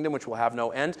inaugurate his kingdom, which will have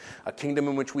no end, a kingdom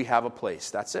in which we have a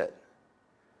place. That's it.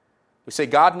 We say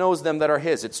God knows them that are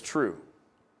his. It's true.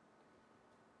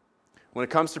 When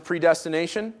it comes to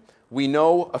predestination, we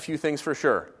know a few things for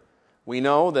sure. We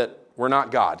know that we're not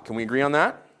God. Can we agree on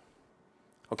that?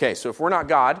 Okay, so if we're not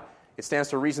God, it stands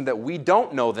to reason that we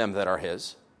don't know them that are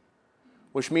his,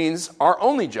 which means our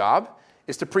only job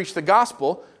is to preach the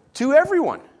gospel to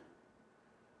everyone.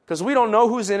 Because we don't know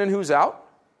who's in and who's out.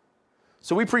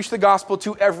 So we preach the gospel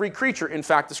to every creature. In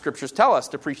fact, the Scriptures tell us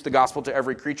to preach the gospel to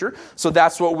every creature. So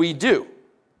that's what we do.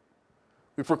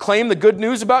 We proclaim the good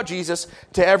news about Jesus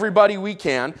to everybody we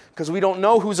can because we don't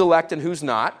know who's elect and who's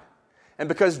not. And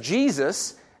because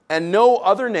Jesus and no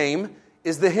other name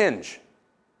is the hinge.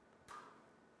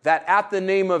 That at the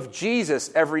name of Jesus,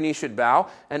 every knee should bow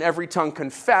and every tongue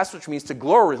confess, which means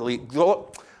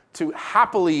to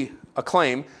happily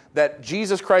acclaim that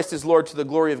Jesus Christ is Lord to the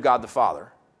glory of God the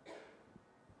Father.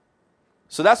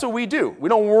 So that's what we do. We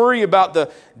don't worry about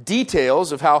the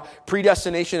details of how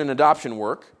predestination and adoption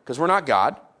work, because we're not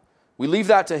God. We leave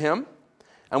that to him,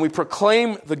 and we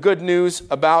proclaim the good news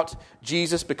about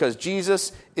Jesus because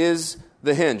Jesus is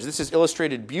the hinge. This is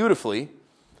illustrated beautifully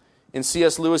in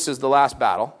C.S. Lewis's The Last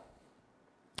Battle,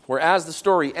 where as the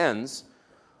story ends,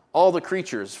 all the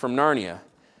creatures from Narnia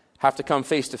have to come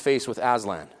face to face with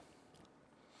Aslan.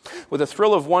 With a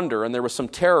thrill of wonder, and there was some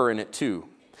terror in it too,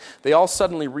 they all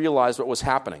suddenly realized what was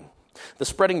happening. The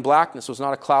spreading blackness was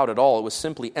not a cloud at all, it was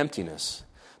simply emptiness.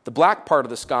 The black part of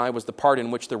the sky was the part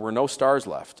in which there were no stars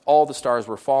left. All the stars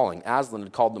were falling. Aslan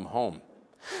had called them home.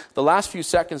 The last few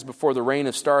seconds before the reign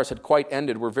of stars had quite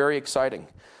ended were very exciting.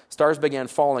 Stars began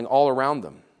falling all around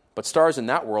them. But stars in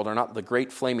that world are not the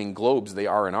great flaming globes they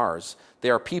are in ours. They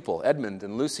are people. Edmund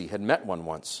and Lucy had met one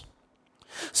once.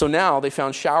 So now they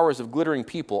found showers of glittering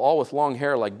people, all with long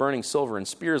hair like burning silver and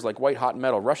spears like white-hot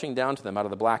metal rushing down to them out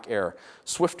of the black air,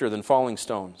 swifter than falling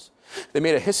stones. They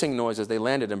made a hissing noise as they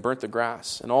landed and burnt the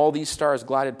grass, and all these stars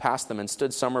glided past them and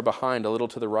stood somewhere behind a little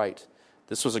to the right.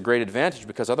 This was a great advantage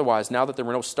because otherwise, now that there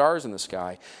were no stars in the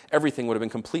sky, everything would have been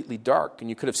completely dark and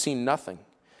you could have seen nothing.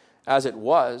 As it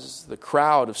was, the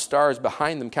crowd of stars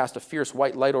behind them cast a fierce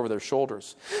white light over their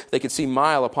shoulders. They could see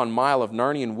mile upon mile of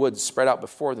Narnian woods spread out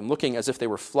before them, looking as if they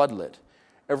were floodlit.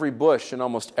 Every bush and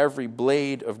almost every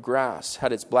blade of grass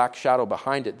had its black shadow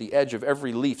behind it. The edge of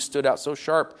every leaf stood out so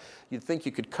sharp you'd think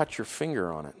you could cut your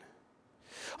finger on it.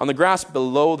 On the grass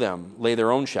below them lay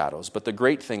their own shadows, but the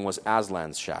great thing was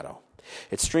Aslan's shadow.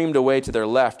 It streamed away to their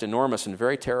left, enormous and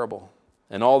very terrible.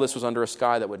 And all this was under a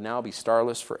sky that would now be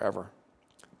starless forever.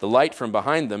 The light from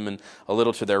behind them and a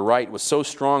little to their right was so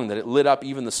strong that it lit up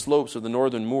even the slopes of the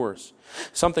northern moors.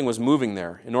 Something was moving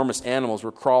there. Enormous animals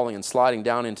were crawling and sliding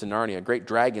down into Narnia, great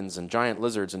dragons and giant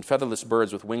lizards and featherless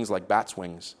birds with wings like bats'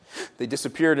 wings. They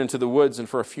disappeared into the woods, and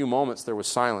for a few moments there was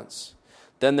silence.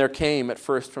 Then there came, at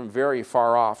first from very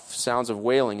far off, sounds of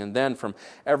wailing, and then from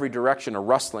every direction a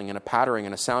rustling and a pattering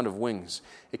and a sound of wings.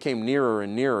 It came nearer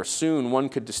and nearer. Soon one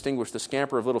could distinguish the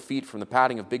scamper of little feet from the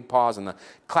padding of big paws and the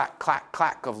clack, clack,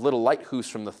 clack of little light hoofs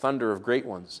from the thunder of great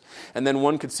ones. And then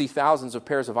one could see thousands of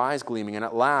pairs of eyes gleaming, and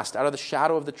at last, out of the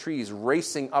shadow of the trees,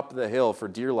 racing up the hill for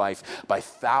dear life, by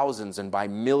thousands and by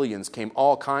millions came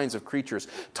all kinds of creatures,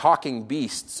 talking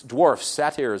beasts, dwarfs,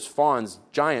 satyrs, fauns,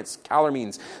 giants,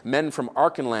 calormenes, men from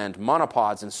Archenland,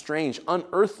 monopods, and strange,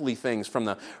 unearthly things from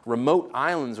the remote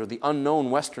islands or the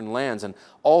unknown western lands, and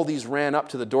all these ran up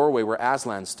to the doorway where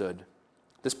Aslan stood.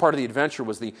 This part of the adventure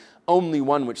was the only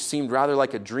one which seemed rather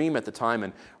like a dream at the time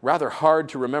and rather hard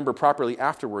to remember properly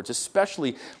afterwards.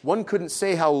 Especially, one couldn't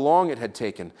say how long it had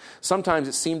taken. Sometimes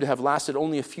it seemed to have lasted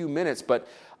only a few minutes, but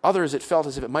others it felt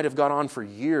as if it might have gone on for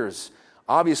years.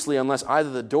 Obviously, unless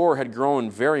either the door had grown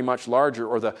very much larger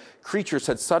or the creatures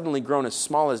had suddenly grown as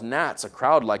small as gnats. A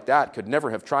crowd like that could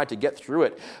never have tried to get through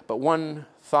it. But one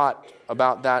thought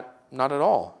about that not at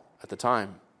all at the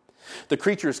time. The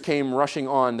creatures came rushing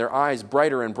on, their eyes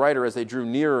brighter and brighter as they drew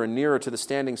nearer and nearer to the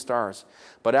standing stars.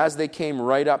 But as they came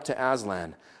right up to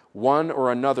Aslan, one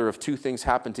or another of two things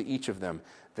happened to each of them.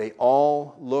 They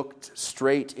all looked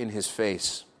straight in his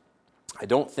face. I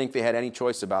don't think they had any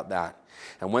choice about that.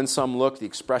 And when some looked, the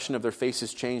expression of their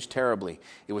faces changed terribly.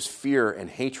 It was fear and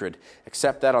hatred,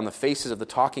 except that on the faces of the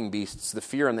talking beasts, the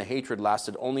fear and the hatred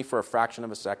lasted only for a fraction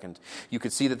of a second. You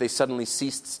could see that they suddenly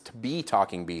ceased to be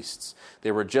talking beasts.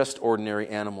 They were just ordinary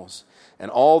animals.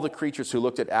 And all the creatures who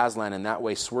looked at Aslan in that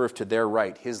way swerved to their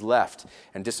right, his left,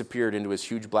 and disappeared into his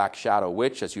huge black shadow,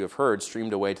 which, as you have heard,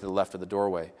 streamed away to the left of the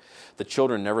doorway. The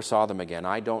children never saw them again.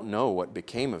 I don't know what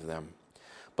became of them.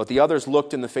 But the others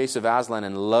looked in the face of Aslan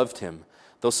and loved him,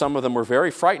 though some of them were very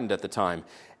frightened at the time.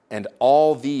 And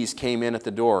all these came in at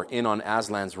the door, in on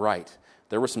Aslan's right.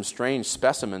 There were some strange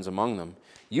specimens among them.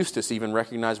 Eustace even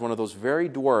recognized one of those very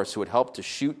dwarfs who had helped to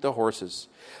shoot the horses.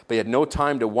 But he had no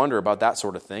time to wonder about that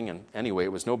sort of thing, and anyway,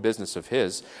 it was no business of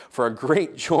his, for a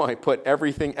great joy put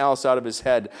everything else out of his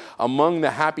head. Among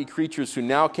the happy creatures who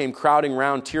now came crowding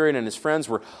round Tirian and his friends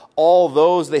were all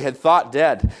those they had thought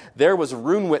dead. There was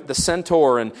Runewit the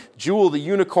centaur, and Jewel the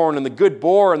unicorn, and the good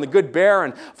boar, and the good bear,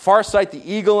 and Farsight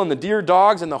the eagle, and the dear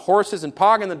dogs, and the horses, and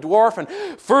Poggin the dwarf, and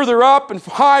further up and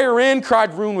higher in,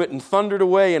 cried Runewit, and thundered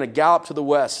away in a gallop to the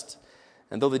west.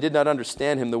 And though they did not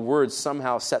understand him, the words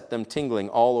somehow set them tingling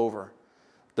all over.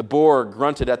 The boar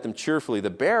grunted at them cheerfully. The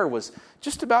bear was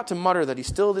just about to mutter that he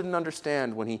still didn't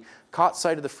understand when he caught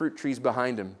sight of the fruit trees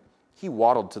behind him. He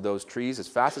waddled to those trees as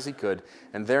fast as he could,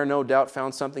 and there no doubt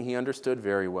found something he understood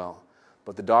very well.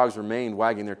 But the dogs remained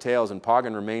wagging their tails, and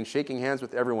Poggin remained shaking hands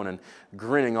with everyone and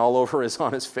grinning all over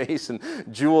on his face. And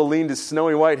Jewel leaned his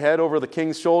snowy white head over the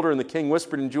king's shoulder, and the king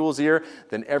whispered in Jewel's ear.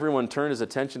 Then everyone turned his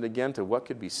attention again to what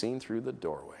could be seen through the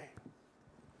doorway.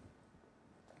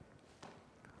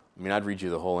 I'd read you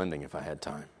the whole ending if I had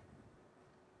time.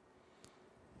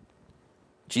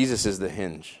 Jesus is the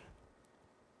hinge.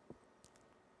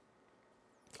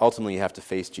 Ultimately, you have to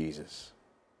face Jesus.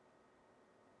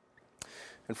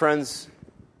 And friends,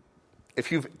 if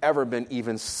you've ever been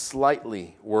even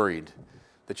slightly worried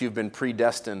that you've been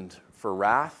predestined for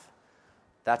wrath,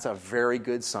 that's a very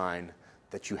good sign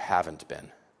that you haven't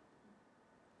been.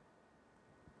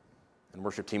 And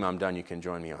worship team, I'm done. You can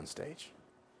join me on stage.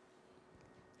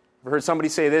 Ever heard somebody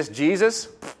say this? Jesus?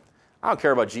 I don't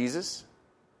care about Jesus.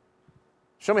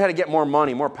 Show me how to get more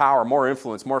money, more power, more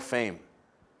influence, more fame.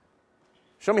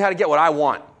 Show me how to get what I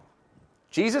want.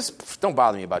 Jesus? Don't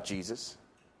bother me about Jesus.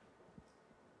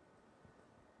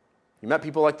 You met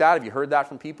people like that? Have you heard that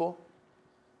from people?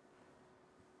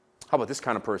 How about this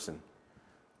kind of person?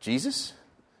 Jesus?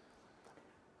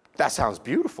 That sounds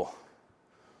beautiful.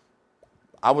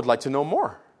 I would like to know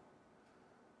more.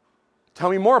 Tell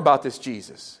me more about this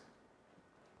Jesus.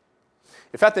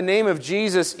 If at the name of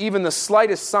Jesus, even the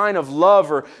slightest sign of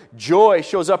love or joy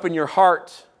shows up in your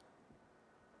heart,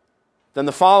 then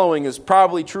the following is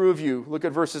probably true of you. Look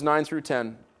at verses 9 through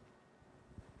 10.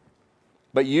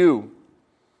 But you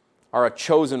are a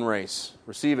chosen race.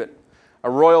 Receive it. A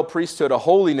royal priesthood, a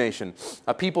holy nation,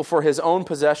 a people for his own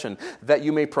possession, that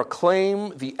you may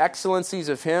proclaim the excellencies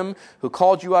of him who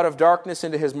called you out of darkness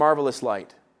into his marvelous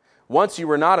light. Once you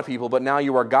were not a people, but now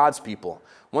you are God's people.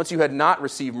 Once you had not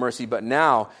received mercy, but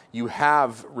now you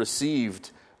have received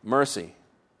mercy.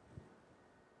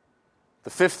 The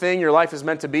fifth thing your life is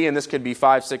meant to be, and this could be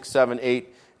 5, 6, 7,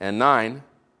 8, and 9.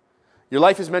 Your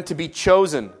life is meant to be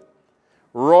chosen,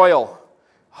 royal,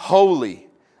 holy,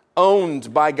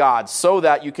 owned by God, so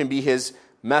that you can be his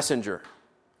messenger.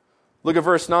 Look at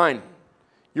verse 9.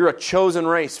 You're a chosen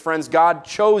race. Friends, God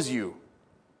chose you.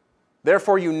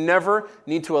 Therefore, you never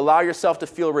need to allow yourself to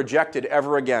feel rejected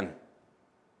ever again.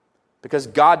 Because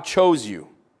God chose you.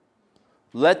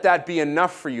 Let that be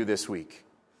enough for you this week.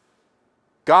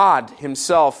 God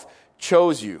himself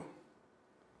chose you.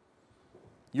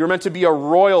 You're meant to be a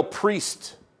royal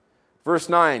priest. Verse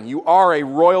 9, you are a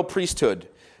royal priesthood.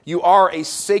 You are a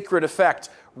sacred effect,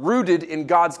 rooted in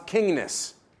God's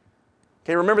kingness.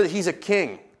 Okay, remember that he's a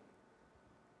king.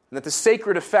 And that the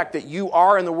sacred effect that you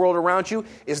are in the world around you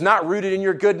is not rooted in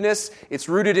your goodness, it's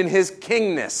rooted in his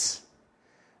kingness.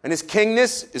 And his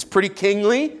kingness is pretty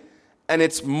kingly, and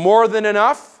it's more than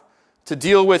enough to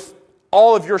deal with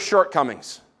all of your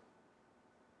shortcomings.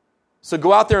 So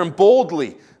go out there and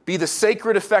boldly be the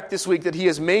sacred effect this week that He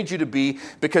has made you to be,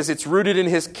 because it's rooted in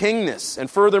His kingness. And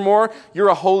furthermore, you're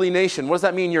a holy nation. What does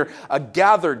that mean? You're a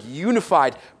gathered,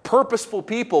 unified, purposeful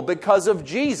people because of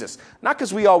Jesus. Not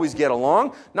because we always get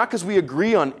along, not because we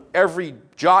agree on every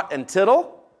jot and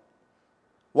tittle.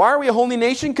 Why are we a holy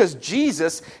nation? Because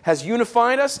Jesus has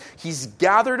unified us, He's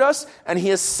gathered us, and He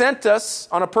has sent us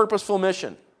on a purposeful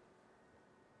mission.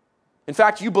 In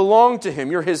fact, you belong to Him.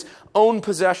 You're His own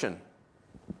possession.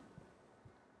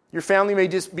 Your family may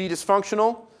just be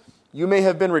dysfunctional. You may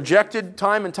have been rejected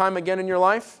time and time again in your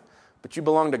life, but you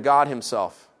belong to God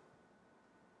Himself.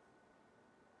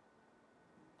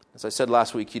 As I said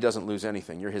last week, He doesn't lose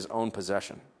anything. You're His own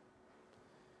possession.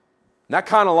 And that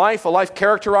kind of life, a life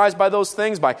characterized by those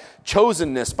things, by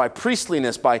chosenness, by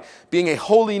priestliness, by being a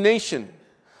holy nation,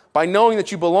 by knowing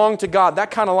that you belong to God, that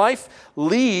kind of life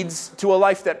leads to a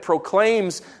life that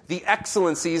proclaims the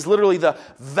excellencies, literally the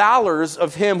valors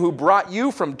of Him who brought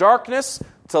you from darkness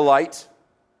to light,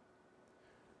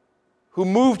 who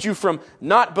moved you from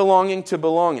not belonging to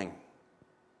belonging,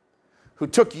 who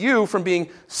took you from being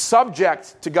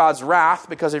subject to God's wrath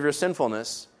because of your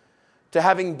sinfulness to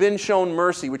having been shown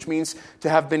mercy, which means to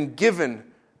have been given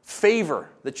favor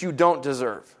that you don't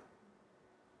deserve.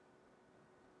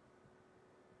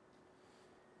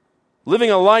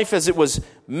 Living a life as it was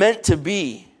meant to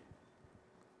be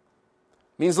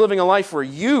means living a life where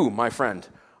you, my friend,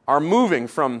 are moving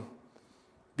from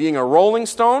being a rolling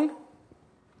stone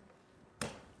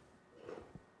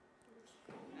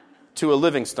to a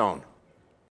living stone.